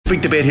Big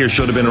debate here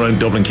should have been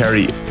around Dublin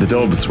Kerry. The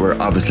Dubs were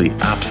obviously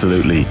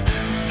absolutely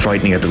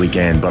frightening at the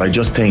weekend, but I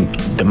just think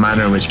the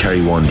manner in which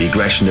Kerry won, the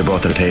aggression they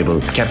brought to the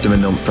table, kept them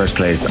in the first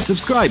place.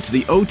 Subscribe to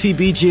the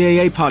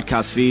OTBGAA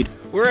podcast feed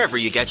wherever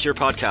you get your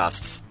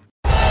podcasts.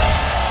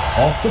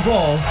 Off the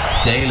Ball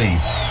Daily.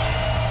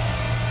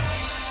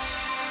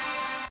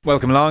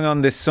 Welcome along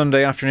on this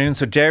Sunday afternoon.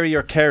 So Derry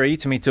or Kerry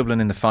to meet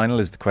Dublin in the final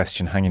is the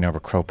question hanging over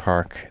Croke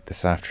Park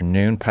this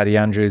afternoon. Paddy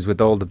Andrews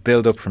with all the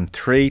build-up from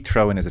 3,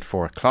 throw-in is at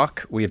 4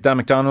 o'clock. We have Dan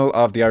McDonnell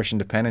of the Irish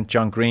Independent,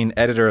 John Green,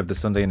 editor of the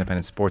Sunday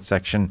Independent Sports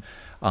section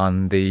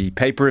on the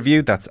paper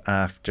review. That's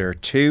after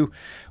 2.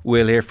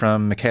 We'll hear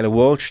from Michaela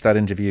Walsh, that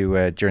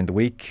interview during the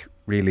week.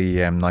 Really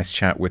nice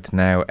chat with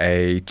now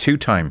a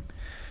 2-time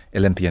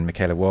Olympian,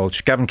 Michaela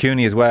Walsh. Gavin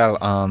Cooney as well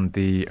on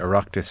the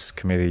Oireachtas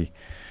committee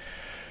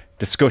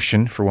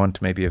discussion, for want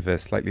maybe of a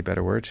slightly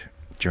better word,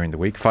 during the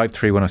week.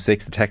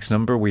 53106 the text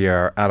number. We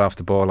are at Off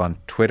the Ball on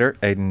Twitter.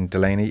 Aidan,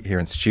 Delaney here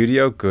in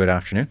studio. Good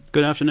afternoon.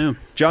 Good afternoon.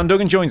 John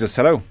Duggan joins us.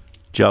 Hello.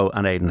 Joe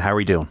and Aidan, how are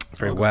we doing?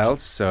 Very well.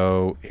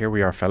 So here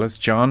we are, fellas.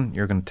 John,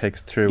 you're going to take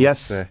us through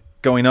yes. what's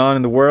going on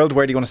in the world.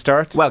 Where do you want to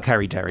start? Well,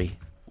 Kerry-Derry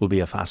will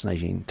be a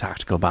fascinating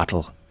tactical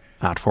battle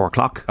at 4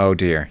 o'clock. Oh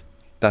dear.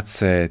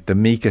 That's the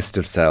meekest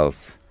of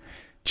sells.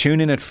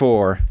 Tune in at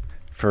 4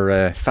 for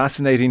a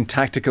fascinating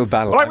tactical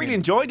battle. Well, I really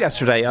enjoyed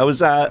yesterday. I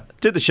was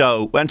did the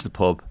show, went to the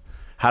pub,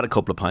 had a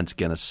couple of pints of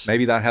Guinness.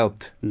 Maybe that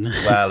helped.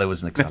 Well, it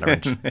was an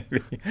accelerant.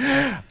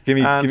 Give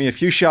me a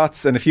few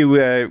shots and a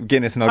few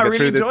Guinness, and I'll get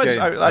through this game.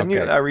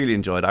 I really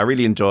enjoyed. I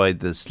really enjoyed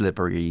the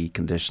slippery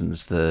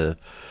conditions. The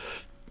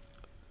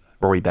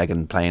Rory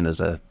Beggan playing as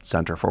a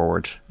centre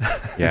forward.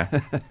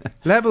 Yeah.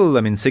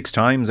 Level, 6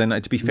 times,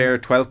 and to be fair,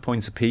 12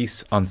 points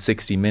apiece on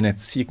 60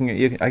 minutes. I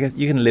guess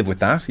you can live with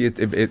that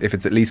if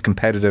it's at least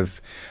competitive.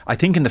 I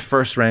think in the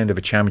first round of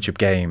a championship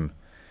game,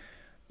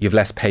 you have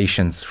less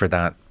patience for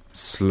that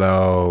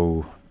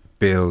slow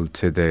build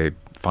to the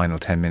final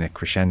 10-minute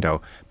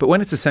crescendo. But when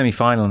it's a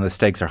semi-final and the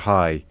stakes are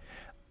high,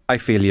 I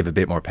feel you have a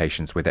bit more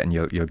patience with it, and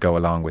you'll go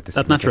along with this.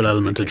 That natural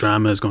element of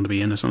drama is going to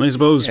be in it. And I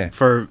suppose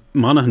for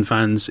Monaghan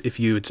fans, if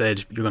you had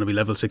said you're going to be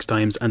level 6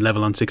 times and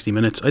level on 60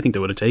 minutes, I think they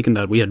would have taken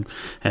that. We had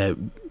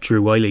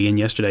Drew Wiley in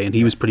yesterday, and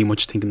he was pretty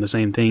much thinking the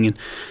same thing. And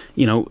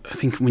I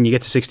think when you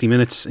get to 60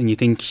 minutes and you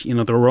think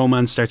the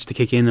romance starts to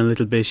kick in a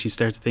little bit, you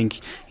start to think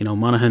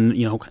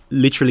Monaghan,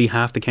 literally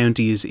half the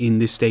county is in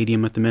this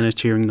stadium at the minute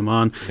cheering them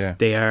on.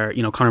 They are,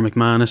 Conor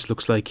McManus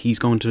looks like he's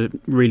going to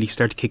really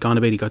start to kick on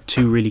a bit. He got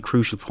 2 really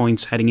crucial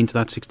points heading into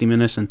that 60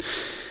 minutes, and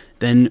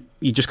then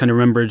you just kind of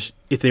remembered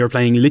if they were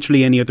playing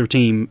literally any other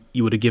team,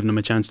 you would have given them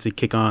a chance to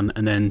kick on,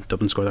 and then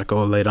Dublin scored that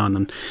goal late on,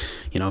 and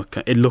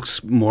it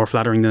looks more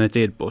flattering than it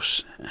did,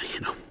 but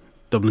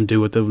Dublin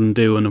do what Dublin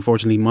do, and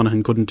unfortunately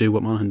Monaghan couldn't do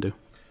what Monaghan do.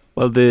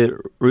 Well, the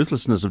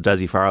ruthlessness of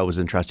Dessie Farrell was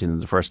interesting in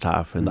the first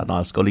half, in that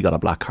Niall Scully got a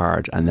black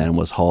card and then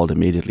was hauled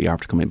immediately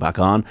after coming back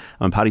on.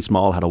 And Paddy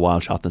Small had a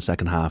wild shot in the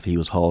second half. He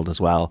was hauled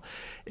as well.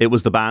 It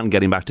was the band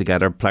getting back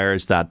together,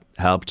 players that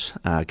helped,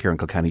 Kieran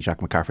Kilkenny, Jack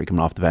McCaffrey coming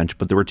off the bench.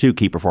 But there were 2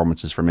 key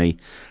performances for me.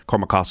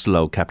 Cormac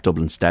Costello kept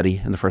Dublin steady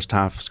in the first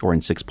half,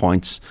 scoring 6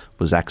 points,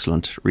 was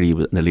excellent,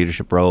 really in a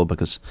leadership role,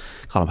 because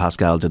Colin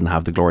Pascal didn't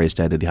have the glorious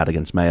day that he had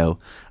against Mayo.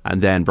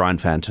 And then Brian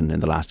Fenton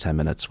in the last 10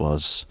 minutes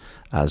was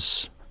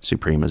as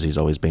supreme as he's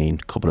always been.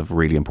 A couple of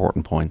really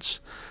important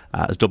points.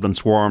 As Dublin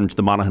swarmed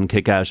the Monaghan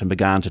kick out and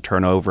began to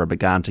turn over,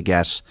 began to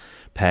get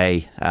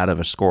pay out of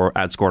a score,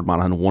 outscored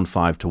Monaghan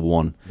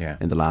 1-5-1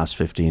 in the last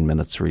 15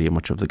 minutes, really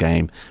much of the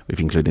game, if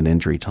including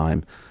injury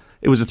time.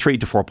 It was a 3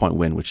 to 4 point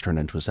win, which turned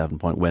into a 7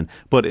 point win.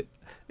 But it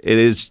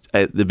is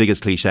the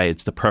biggest cliche.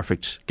 It's the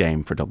perfect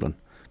game for Dublin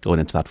going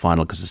into that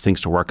final, because there's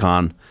things to work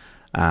on.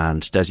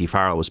 And Dessie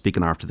Farrell was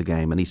speaking after the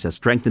game, and he says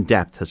strength and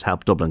depth has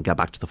helped Dublin get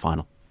back to the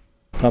final.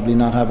 Probably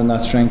not having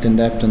that strength and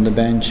depth on the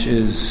bench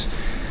is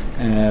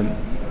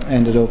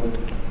ended up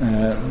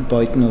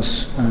biting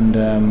us,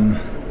 and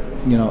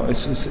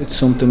it's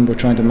something we're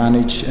trying to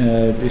manage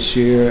this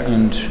year,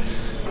 and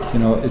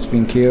it's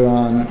been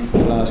Kieran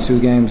the last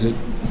 2 games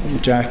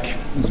with Jack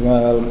as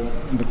well,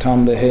 but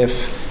Tom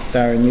DeHiff,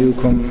 Darren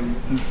Newcombe,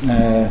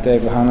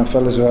 David Hannon,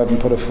 fellas who haven't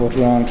put a foot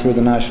wrong through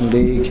the National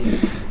League,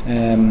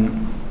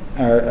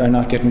 are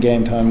not getting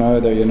game time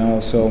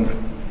either, so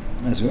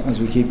as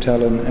we keep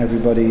telling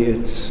everybody,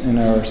 it's in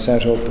our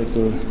setup.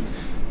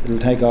 It'll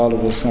take all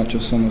of us, not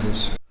just some of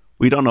us.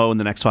 We don't know in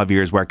the next 5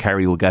 years where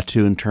Kerry will get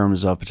to in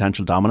terms of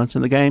potential dominance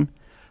in the game,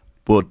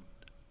 but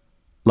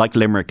like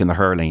Limerick in the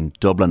hurling,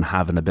 Dublin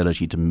have an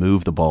ability to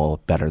move the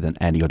ball better than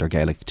any other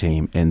Gaelic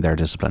team in their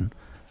discipline,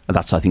 and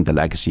that's, I think, the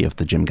legacy of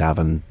the Jim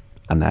Gavin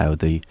and now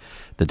the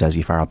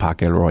Dessie Farrell, Pat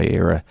Gilroy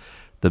era.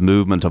 The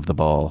movement of the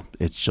ball,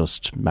 it's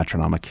just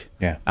metronomic.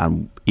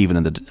 And even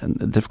in the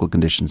difficult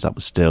conditions, that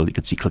was still, you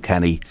could see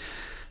Kilkenny,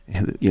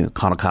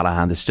 Conor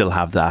Callaghan, they still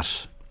have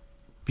that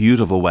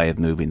beautiful way of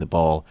moving the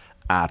ball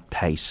at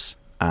pace,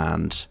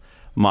 and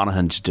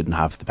Monaghan just didn't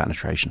have the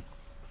penetration.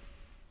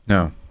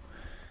 No.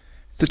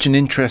 Such an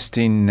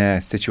interesting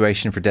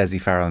situation for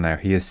Dessie Farrell now.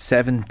 He is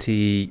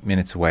 70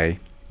 minutes away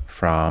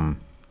from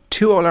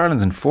 2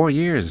 All-Irelands in 4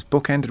 years,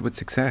 bookended with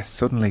success.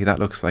 Suddenly that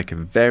looks like a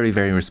very,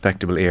 very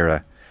respectable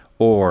era.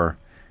 Or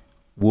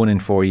 1 in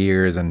 4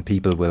 years and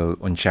people will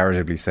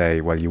uncharitably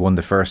say, well, you won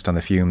the first on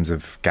the fumes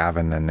of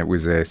Gavin and it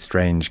was a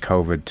strange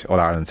COVID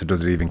All-Ireland, so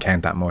does it even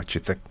count that much?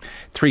 It's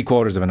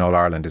 3/4 of an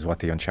All-Ireland is what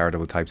the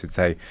uncharitable types would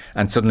say.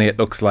 And suddenly it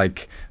looks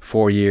like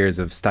 4 years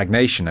of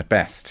stagnation at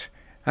best.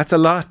 That's a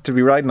lot to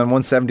be riding on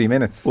 170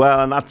 minutes.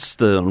 Well, and that's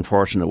the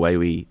unfortunate way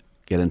we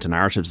get into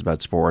narratives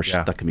about sport.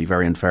 Yeah. That can be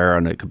very unfair,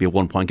 and it could be a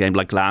 1-point game.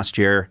 Like last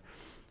year,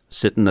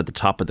 sitting at the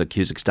top of the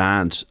Cusack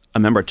stand, I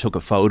remember I took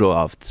a photo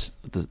of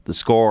the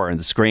score and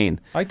the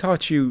screen. I thought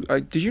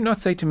did you not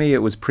say to me it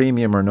was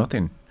premium or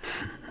nothing?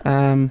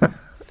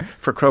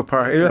 For Croke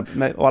Park.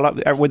 Yeah. Well,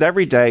 with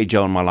every day,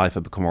 Joe, in my life,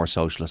 I've become more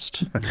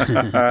socialist.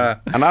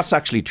 And that's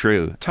actually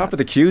true. Top of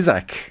the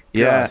Cusack.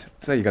 Yeah. God.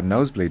 So you got a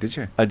nosebleed, did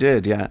you? I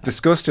did, yeah.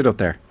 Disgusted up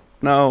there.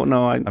 No,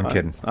 I'm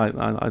kidding.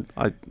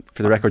 I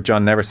for the record,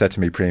 John never said to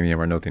me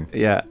premium or nothing.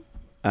 Yeah.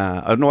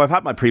 No, I've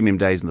had my premium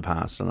days in the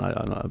past, and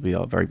I'll be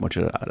very much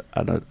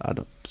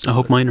I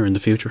hope mine are in the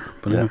future.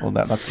 But yeah, well,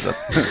 that's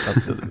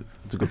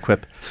a good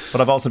quip.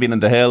 But I've also been in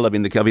the Hill. I've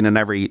been in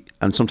every,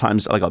 and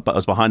sometimes like I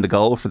was behind the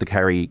goal for the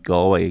Kerry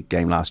Galway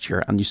game last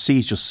year, and you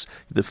see just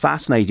the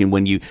fascinating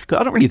when cause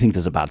I don't really think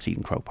there's a bad seat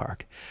in Croke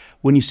Park.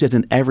 When you sit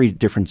in every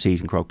different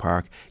seat in Croke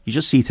Park, you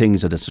just see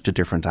things at such a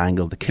different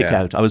angle. The kick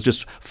out, I was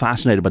just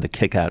fascinated by the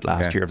kick out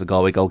last year of the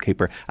Galway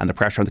goalkeeper and the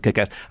pressure on the kick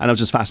out, and I was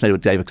just fascinated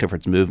with David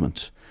Clifford's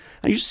movement.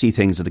 And you just see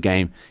things at the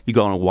game. You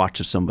go on and watch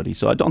of somebody.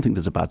 So I don't think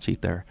there's a bad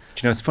seat there.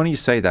 Do you know, it's funny you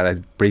say that. As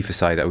a brief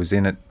aside, I was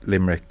in at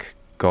Limerick,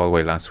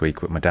 Galway last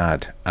week with my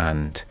dad,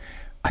 and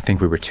I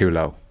think we were too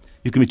low.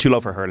 You can be too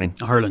low for hurling.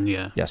 Hurling,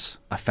 yeah. Yes.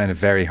 I found it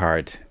very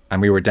hard.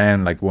 And we were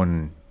down like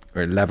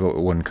level at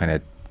one kind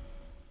of,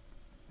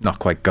 not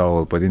quite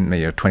goal, but in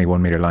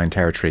 21 metre line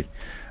territory.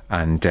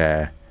 And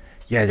there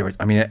were,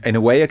 in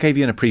a way, it gave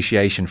you an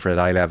appreciation for at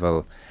eye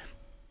level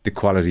the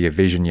quality of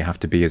vision you have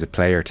to be as a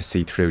player to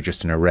see through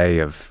just an array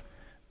of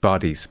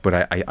bodies.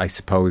 But I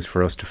suppose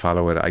for us to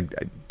follow it, I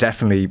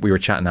definitely, we were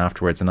chatting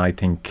afterwards, and I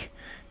think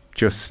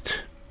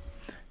just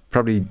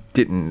probably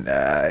didn't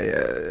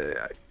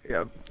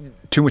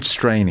too much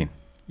straining.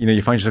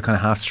 You find yourself kind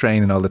of half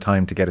straining all the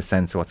time to get a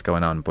sense of what's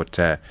going on. But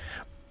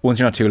once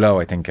you're not too low,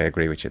 I think I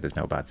agree with you. There's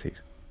no bad seat.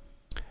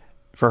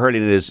 For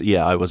hurling, it is.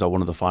 Yeah, I was at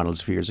one of the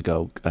finals a few years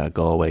ago,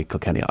 Galway,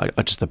 Kilkenny.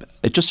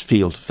 It just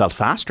felt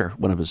faster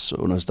when it was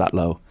that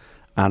low.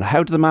 And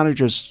how do the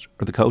managers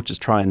or the coaches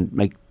try and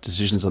make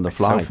decisions on the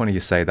fly? It's so funny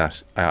you say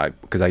that,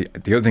 because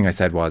the other thing I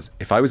said was,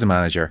 if I was a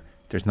manager,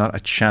 there's not a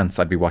chance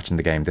I'd be watching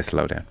the game this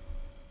low down.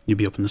 You'd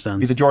be up in the stands.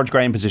 Be the George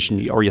Graham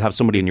position, or you'd have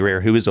somebody in your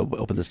ear who is up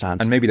in the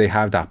stands. And maybe they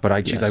have that, but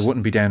I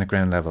wouldn't be down at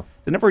ground level.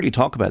 They never really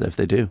talk about it if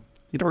they do.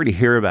 You don't really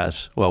hear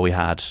about, we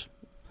had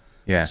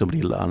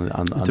somebody on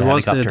there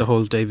was the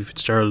whole Davy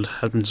Fitzgerald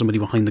having somebody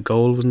behind the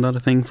goal. Wasn't that a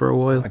thing for a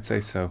while? I'd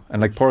say so.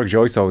 And like Porrick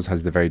Joyce always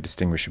has the very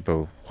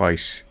distinguishable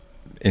white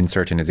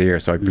insert in his ear,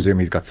 so I presume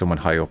he's got someone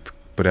high up.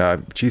 But I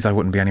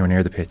wouldn't be anywhere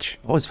near the pitch.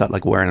 I always felt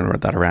like wearing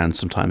that around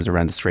sometimes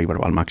around the street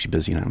while I'm actually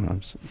busy now.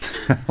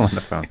 On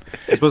the phone.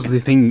 I suppose the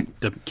thing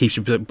that keeps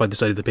you by the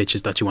side of the pitch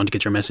is that you want to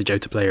get your message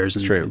out to players.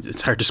 It's true.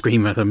 It's hard to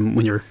scream at them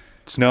when you're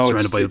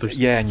surrounded by others.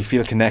 Yeah, and you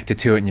feel connected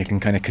to it, and you can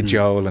kind of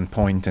cajole and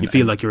point. And you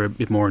feel like you're a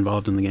bit more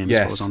involved in the game,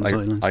 yes, I suppose, on the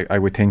sidelines. I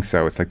would think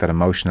so. It's like that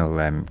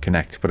emotional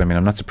connect. But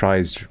I'm not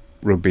surprised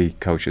rugby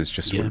coaches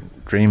just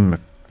would dream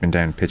of being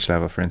down pitch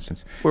level, for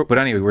instance. But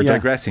anyway, we're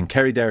digressing.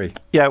 Kerry Derry.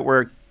 Yeah,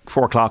 we're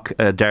 4 o'clock.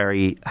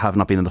 Derry have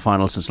not been in the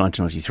final since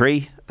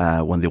 1993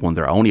 when they won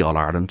their only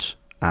All-Ireland.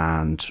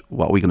 And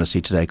what we're going to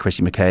see today,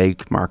 Chrissy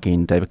McKay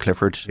marking David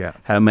Clifford. Yeah.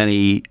 How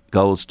many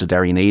goals do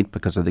Derry need?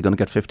 Because are they going to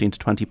get 15 to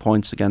 20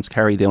 points against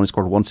Kerry? They only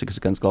scored 1-6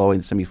 against Galway in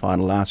the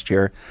semi-final last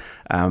year.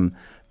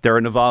 They're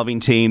an evolving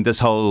team.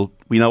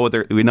 We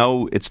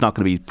know it's not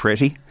going to be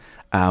pretty,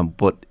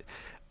 but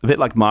a bit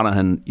like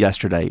Monaghan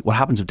yesterday. What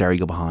happens if Derry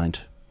go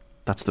behind?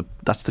 That's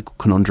the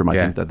conundrum I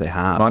think that they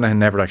have. Monaghan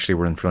never actually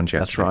were in front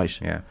yesterday.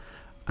 That's right. Yeah,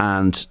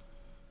 and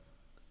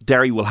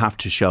Derry will have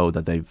to show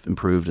that they've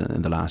improved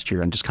in the last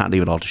year, and just can't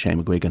leave it all to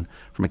Shane McGuigan.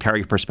 From a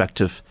Kerry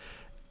perspective,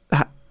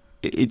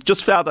 it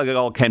just felt like it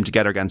all came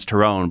together against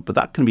Tyrone, but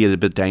that can be a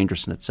bit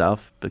dangerous in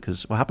itself,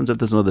 because what happens if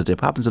there's another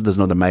dip? What happens if there's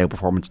another Mayo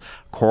performance?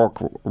 Cork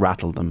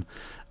rattled them,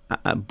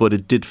 but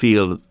it did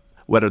feel,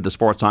 whether the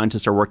sports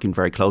scientists are working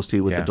very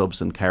closely with the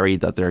Dubs and Kerry,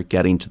 that they're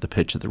getting to the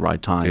pitch at the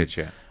right time. Did,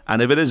 yeah.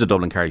 And if it is a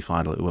Dublin-Kerry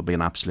final, it will be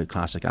an absolute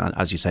classic. And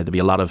as you say, there'll be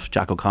a lot of...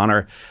 Jack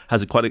O'Connor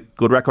has quite a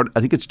good record. I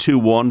think it's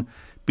 2-1.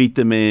 Beat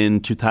them in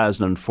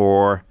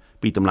 2004.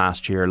 Beat them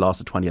last year. Lost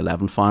the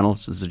 2011 final.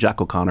 So there's a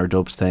Jack O'Connor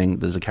Dubs thing.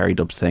 There's a Kerry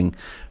Dubs thing.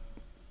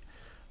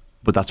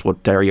 But that's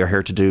what Derry are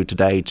here to do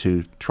today,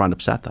 to try and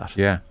upset that.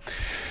 Yeah.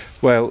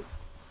 Well,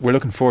 we're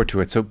looking forward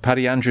to it. So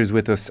Paddy Andrews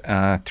with us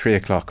at 3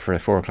 o'clock for a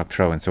 4 o'clock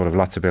throw-in. So we'll have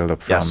lots of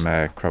build-up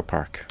from Croke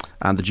Park.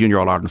 And the Junior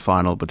All-Ireland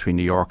final between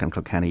New York and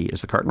Kilkenny is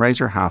the curtain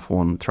raiser,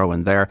 1/2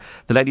 throw-in there.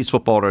 The ladies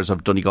footballers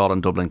of Donegal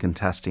and Dublin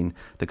contesting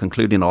the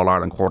concluding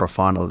All-Ireland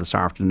quarter-final this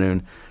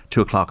afternoon,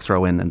 2 o'clock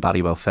throw-in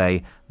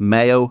Ballybofey.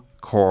 Mayo,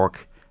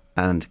 Cork,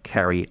 and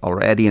Kerry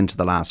already into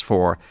the last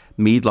four.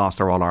 Meath lost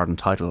their All-Ireland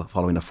title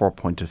following a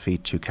 4-point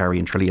defeat to Kerry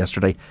and Tralee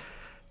yesterday.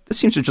 This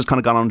seems to have just kind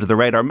of gone under the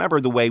radar.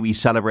 Remember the way we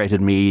celebrated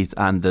Meath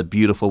and the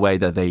beautiful way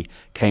that they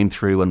came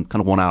through and kind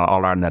of won out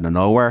All-Ireland out of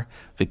nowhere.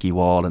 Vicky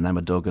Wall and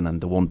Emma Duggan,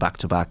 and they won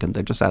back-to-back, and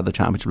they're just out of the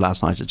championship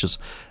last night. It's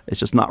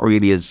just not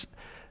really as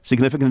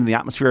significant in the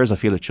atmosphere as I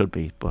feel it should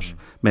be. But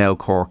Mayo,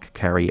 Cork,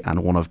 Kerry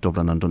and one of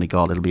Dublin and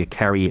Donegal. It'll be a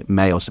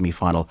Kerry-Mayo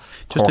semi-final.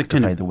 Just Cork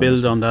to kind of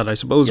build on that, I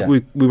suppose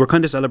we were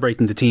kind of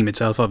celebrating the team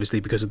itself,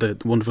 obviously, because of the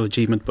wonderful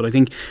achievement, but I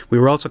think we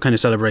were also kind of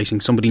celebrating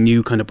somebody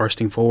new kind of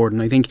bursting forward.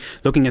 And I think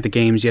looking at the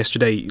games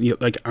yesterday,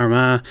 like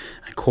Armagh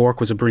and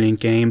Cork was a brilliant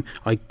game.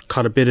 I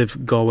caught a bit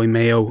of Galway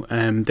Mayo.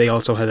 They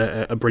also had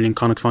a brilliant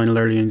Connacht final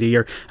earlier in the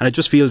year, and it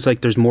just feels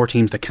like there's more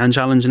teams that can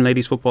challenge in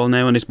ladies football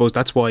now, and I suppose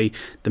that's why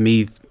the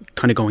Meath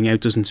kind of going out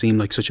doesn't seem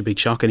like such a big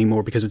shock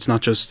anymore, because it's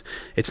not as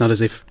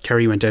if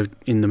Kerry went out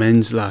in the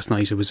men's last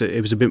night. It was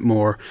a bit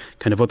more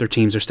kind of other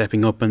teams are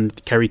stepping up,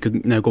 and Kerry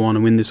could now go on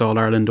and win this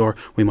All-Ireland, or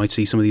we might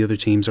see some of the other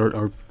teams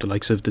or the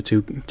likes of the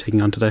two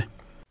taking on today.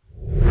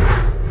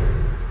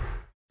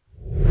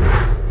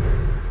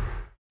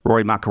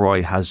 Rory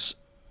McIlroy has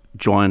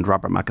joined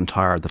Robert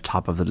McIntyre at the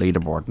top of the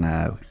leaderboard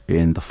now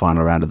in the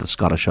final round of the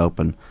Scottish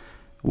Open.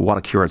 What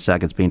a curate's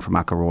egg it's been for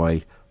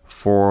McIlroy.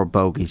 4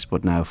 bogeys,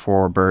 but now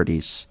 4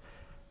 birdies.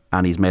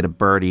 And he's made a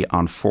birdie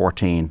on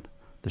 14,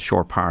 the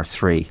short par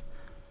 3.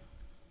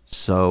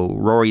 So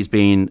Rory's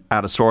been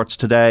out of sorts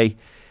today.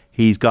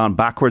 He's gone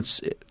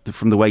backwards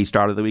from the way he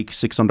started the week.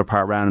 6 under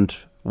par round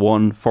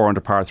 1, 4 under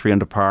par, 3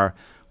 under par.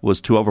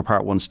 Was 2 over par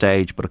at one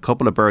stage, but a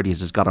couple of birdies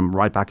has got him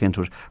right back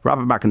into it.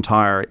 Robert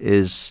McIntyre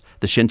is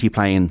the shinty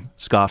playing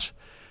Scot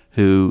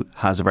who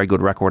has a very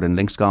good record in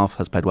links golf,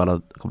 has played well at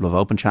a couple of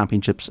Open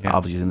Championships,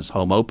 obviously in his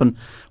home Open,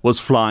 was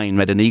flying,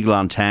 made an eagle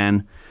on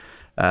 10,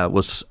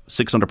 was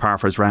 6 under par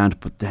for his round,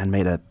 but then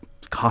made a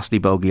costly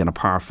bogey on a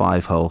par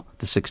 5 hole,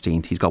 the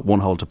 16th. He's got 1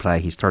 hole to play.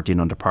 He's 13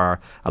 under par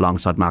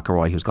alongside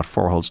McIlroy, who's got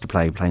 4 holes to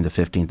play, playing the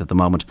 15th at the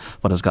moment,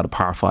 but has got a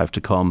par 5 to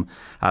come.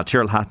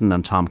 Tyrrell Hatton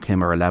and Tom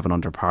Kim are 11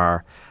 under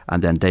par,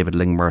 and then David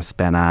Lingworth,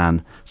 Ben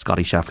Ann,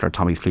 Scotty Scheffler,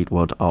 Tommy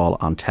Fleetwood all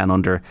on 10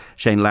 under.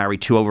 Shane Lowry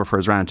 2 over for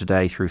his round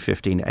today through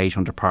 15, 8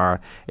 under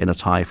par in a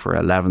tie for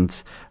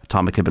 11th.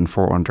 Tom McKibben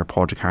 4 under,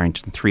 Porter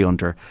Carrington 3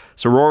 under.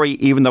 So Rory,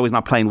 even though he's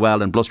not playing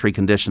well in blustery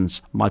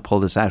conditions, might pull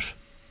this out.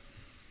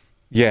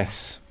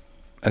 Yes.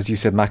 As you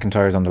said,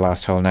 McIntyre's on the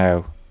last hole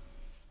now.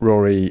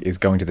 Rory is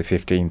going to the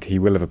 15th. He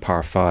will have a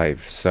par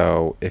 5.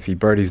 So if he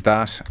birdies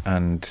that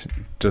and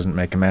doesn't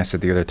make a mess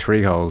at the other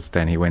 3 holes,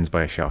 then he wins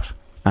by a shot.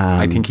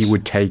 I think he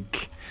would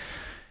take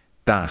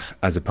that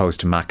as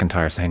opposed to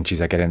McIntyre saying,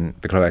 geez, I get in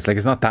the clubhouse. Like,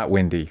 it's not that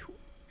windy.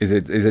 Is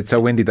it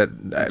so windy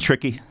that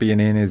tricky being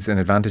in is an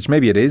advantage?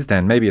 Maybe it is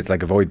then. Maybe it's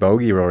like avoid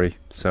bogey, Rory.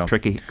 So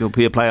tricky. Go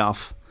be a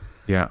playoff.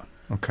 Yeah,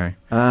 okay.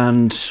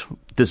 And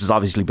this is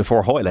obviously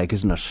before Hoylake,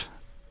 isn't it?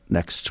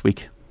 Next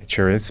week. It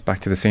sure is. Back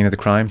to the scene of the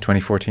crime,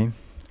 2014.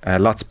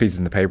 Lots of pieces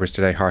in the papers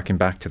today harking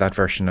back to that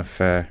version of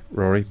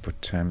Rory,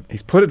 but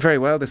he's put it very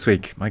well this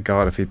week. My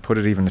God, if he'd put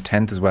it even a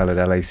 10th as well at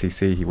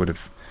LACC, he would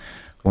have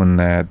won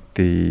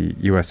the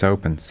US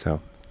Open.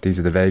 So these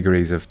are the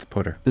vagaries of the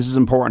putter. This is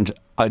important.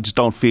 I just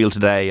don't feel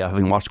today,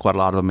 having watched quite a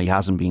lot of him, he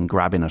hasn't been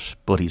grabbing it,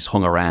 but he's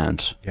hung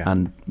around. Yeah.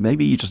 And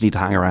maybe you just need to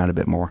hang around a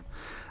bit more.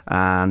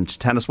 And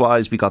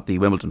tennis-wise, we got the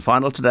Wimbledon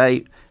final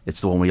today.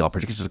 It's the one we all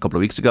predicted a couple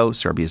of weeks ago.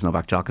 Serbia's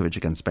Novak Djokovic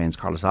against Spain's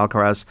Carlos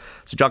Alcaraz.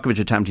 So Djokovic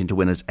attempting to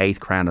win his 8th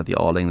crown at the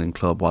All-England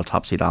club, while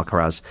top seed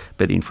Alcaraz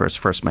bidding for his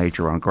first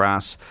major on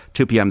grass.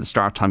 2 p.m. the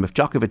start time. If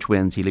Djokovic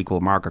wins, he'll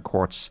equal Margaret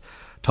Court's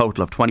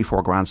total of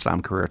 24 Grand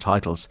Slam career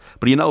titles.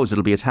 But he knows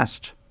it'll be a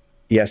test.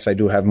 Yes, I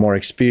do have more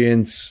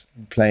experience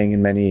playing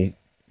in many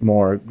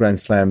more Grand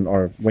Slam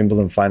or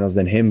Wimbledon finals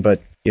than him,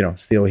 but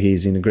still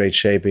he's in great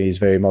shape. He's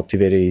very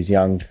motivated. He's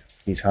young.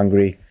 He's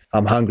hungry.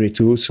 I'm hungry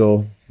too,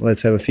 so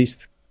let's have a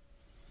feast.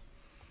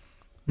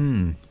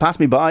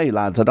 Passed me by,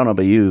 lads. I don't know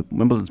about you.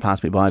 Wimbledon's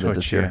passed me by a bit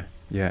this year.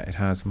 Yeah, it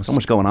has. So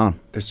much going on.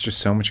 There's just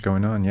so much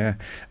going on, yeah.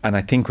 And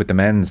I think with the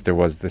men's, there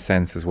was the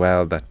sense as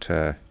well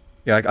that,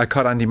 I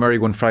caught Andy Murray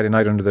one Friday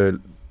night under the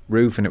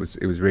roof, and it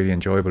was really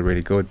enjoyable,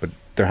 really good. But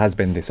there has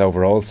been this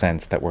overall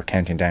sense that we're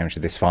counting down to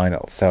this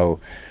final. So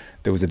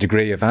there was a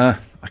degree of, I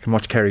can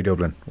watch Kerry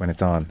Dublin when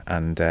it's on.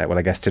 And,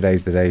 I guess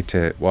today's the day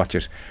to watch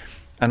it.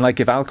 And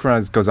like if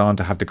Alcaraz goes on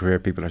to have the career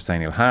people are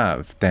saying he'll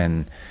have,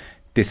 then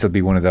this will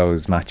be one of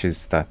those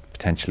matches that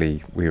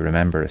potentially we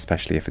remember,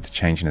 especially if it's a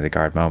changing of the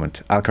guard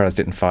moment. Alcaraz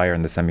didn't fire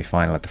in the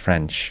semi-final at the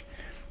French.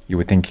 You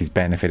would think he's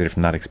benefited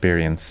from that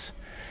experience.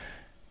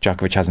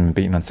 Djokovic hasn't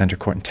been beaten on centre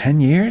court in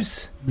 10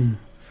 years. I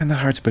find that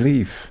hard to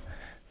believe.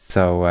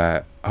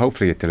 So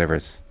hopefully it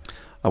delivers.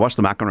 I watched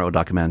the McEnroe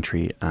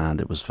documentary and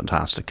it was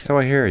fantastic. So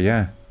I hear,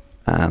 yeah.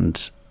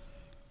 And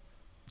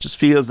just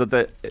feels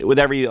that with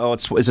every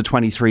is it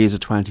 23, is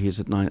it 20, is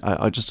it 9?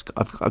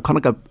 I've kind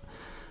of got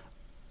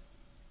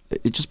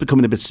it's just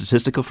becoming a bit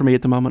statistical for me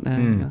at the moment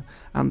now,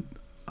 and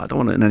I don't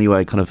want to in any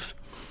way kind of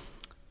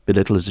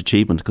belittle his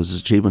achievement, because his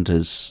achievement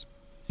is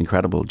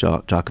incredible.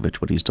 Djokovic,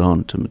 what he's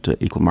done to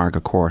equal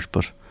Margaret Court,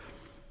 but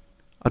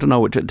I don't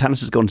know.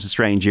 Tennis is going to a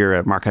strange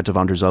era. Marketa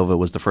Vondrousova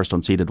was the first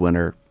unseeded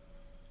winner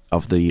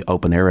of the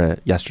Open era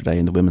yesterday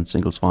in the women's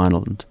singles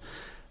final.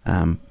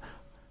 And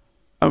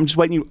I'm just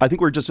waiting. I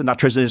think we're just in that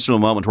transitional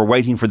moment. We're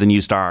waiting for the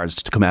new stars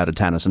to come out of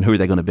tennis, and who are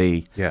they going to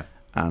be? Yeah.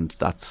 And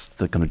that's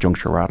the kind of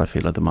juncture we're at, I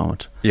feel, at the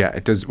moment. Yeah,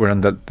 it does. We're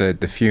on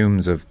the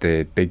fumes of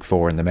the big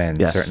four in the men's,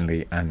 yes.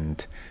 certainly.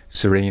 And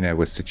Serena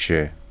was such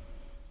a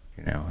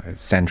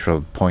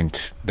central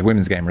point. The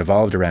women's game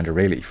revolved around her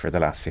really for the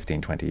last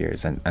 15, 20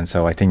 years. And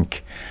so I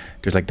think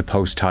there's like the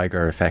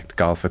post-Tiger effect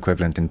golf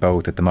equivalent in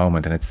both at the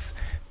moment. And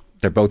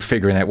they're both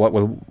figuring out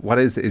what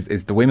is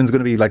the women's going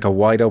to be like a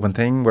wide open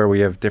thing where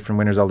we have different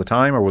winners all the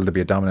time, or will there be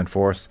a dominant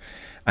force?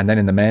 And then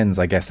in the men's,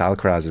 I guess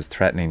Alcaraz is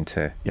threatening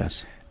to...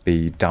 Yes.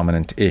 Be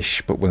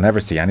dominant-ish, but we'll never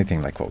see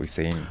anything like what we've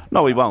seen.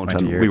 No, we won't.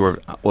 And years. We were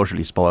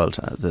utterly spoiled.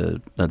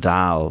 The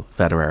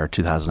Nadal-Federer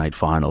 2008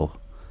 final,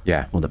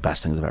 yeah, one of the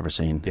best things I've ever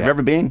seen. Yeah. Have you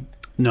ever been?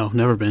 No,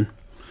 never been.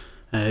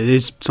 It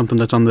is something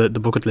that's on the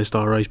bucket list,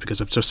 all right,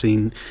 because I've just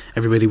seen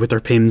everybody with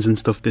their pins and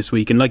stuff this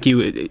week. And like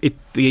you,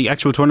 the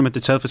actual tournament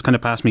itself has kind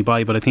of passed me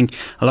by, but I think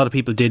a lot of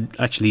people did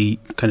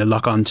actually kind of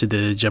lock on to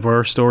the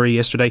Jabeur story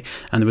yesterday,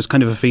 and there was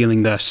kind of a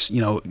feeling that,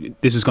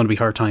 this is going to be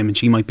her time and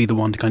she might be the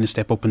one to kind of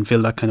step up and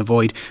fill that kind of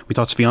void. We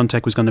thought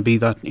Swiatek was going to be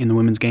that in the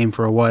women's game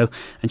for a while,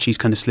 and she's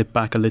kind of slipped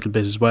back a little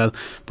bit as well.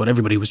 But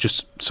everybody was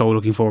just so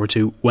looking forward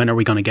to when are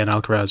we going to get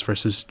Alcaraz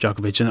versus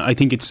Djokovic. And I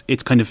think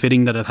it's kind of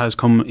fitting that it has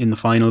come in the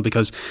final,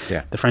 because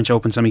the French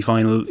Open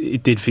semi-final,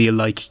 it did feel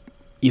like,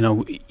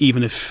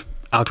 even if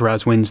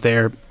Alcaraz wins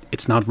there,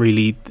 it's not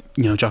really,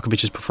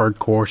 Djokovic's preferred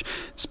court.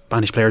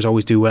 Spanish players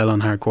always do well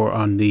on hard court,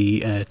 on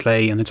the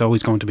clay, and it's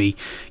always going to be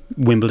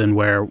Wimbledon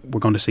where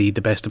we're going to see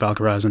the best of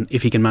Alcaraz. And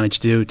if he can manage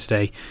to do it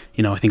today,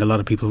 I think a lot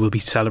of people will be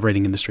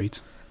celebrating in the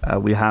streets.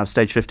 We have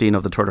stage 15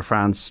 of the Tour de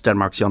France.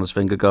 Denmark's Jonas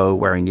Vingegaard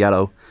wearing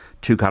yellow.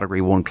 2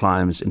 Category 1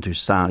 climbs into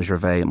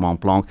Saint-Gervais,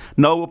 Mont Blanc.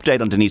 No update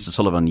on Denise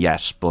O'Sullivan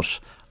yet, but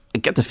I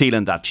get the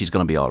feeling that she's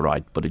going to be all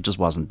right, but it just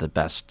wasn't the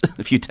best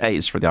few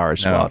days for the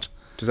Irish squad.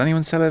 Does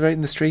anyone celebrate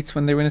in the streets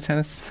when they win a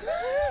tennis?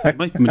 They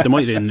might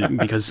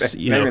because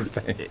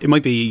it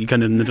might be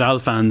kind of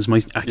Nadal fans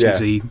might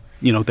actually see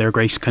their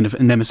great kind of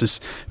nemesis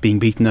being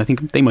beaten. I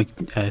think they might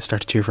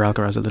start to cheer for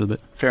Alcaraz a little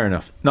bit. Fair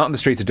enough. Not in the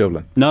streets of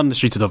Dublin. Not in the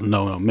streets of Dublin.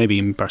 No. Maybe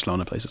in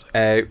Barcelona places.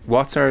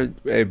 What's our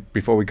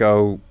before we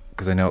go?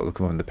 Because I know it'll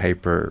come up in the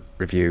paper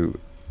review.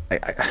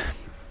 I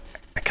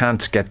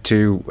can't get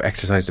too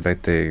exercised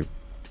about the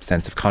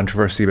sense of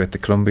controversy about the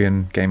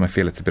Colombian game. I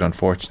feel it's a bit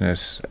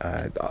unfortunate.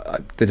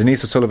 The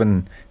Denise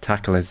O'Sullivan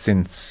tackle has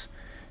since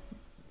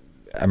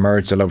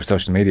emerged all over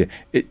social media.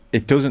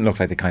 It doesn't look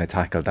like the kind of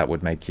tackle that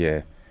would make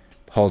you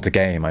halt a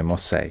game, I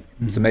must say.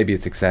 So maybe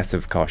it's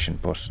excessive caution,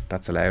 but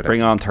that's allowed.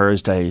 Bring on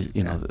Thursday.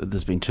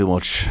 There's been too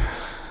much.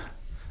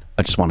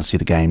 I just want to see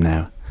the game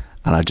now,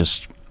 and I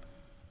just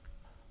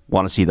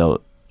want to see the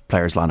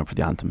players line up for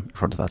the anthem in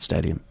front of that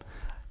stadium.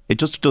 It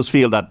just does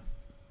feel that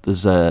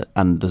there's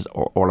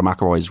Orla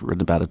McIlroy's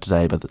written about it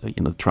today, but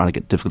trying to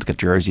get difficult to get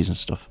jerseys and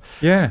stuff.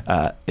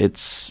 Yeah,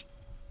 it's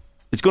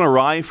going to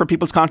arrive for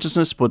people's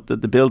consciousness, but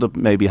the build up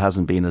maybe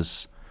hasn't been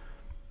as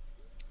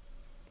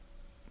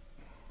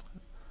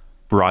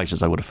bright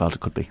as I would have felt it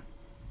could be.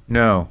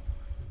 No,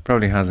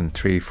 probably hasn't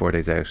 3-4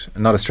 days out.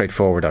 Not as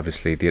straightforward,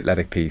 obviously. The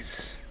Athletic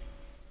piece.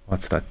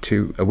 What's that?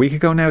 A week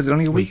ago now? Is it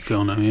only a week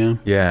ago now? Yeah.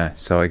 Yeah.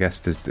 So I guess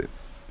there's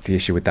the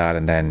issue with that,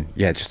 and then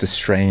just a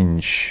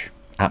strange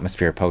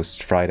atmosphere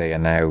post Friday,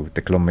 and now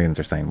the Colombians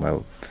are saying,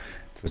 well,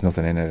 there was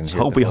nothing in it. And I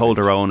hope we hold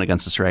our own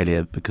against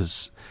Australia,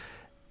 because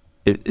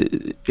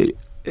the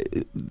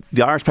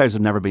Irish players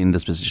have never been in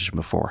this position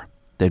before.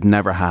 They've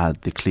never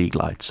had the Klieg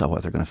lights, so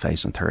what they're going to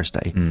face on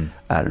Thursday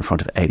in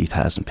front of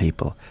 80,000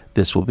 people.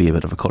 This will be a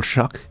bit of a culture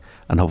shock,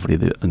 and hopefully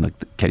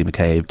Katie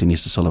McCabe,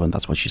 Denise O'Sullivan,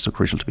 that's why she's so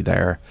crucial to be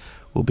there,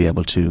 will be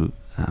able to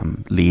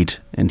lead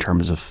in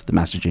terms of the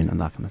messaging and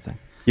that kind of thing.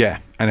 Yeah,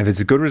 and if it's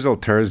a good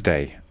result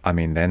Thursday, I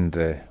mean, then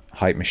the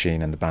hype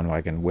machine and the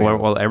bandwagon will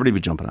well, everybody be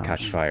jumping on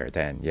catch fire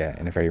then,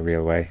 in a very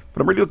real way.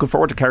 But I'm really looking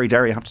forward to Kerry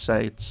Derry. I have to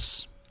say,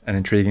 it's an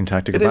intriguing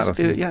tactical battle.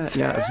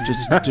 It's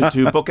just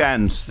to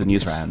bookend the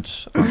news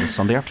round on this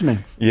Sunday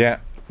afternoon. Yeah,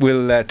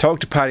 we'll talk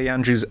to Paddy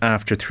Andrews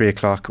after 3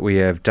 o'clock. We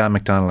have Dan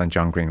McDonnell and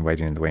John Green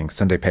waiting in the wings.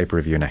 Sunday paper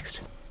review next.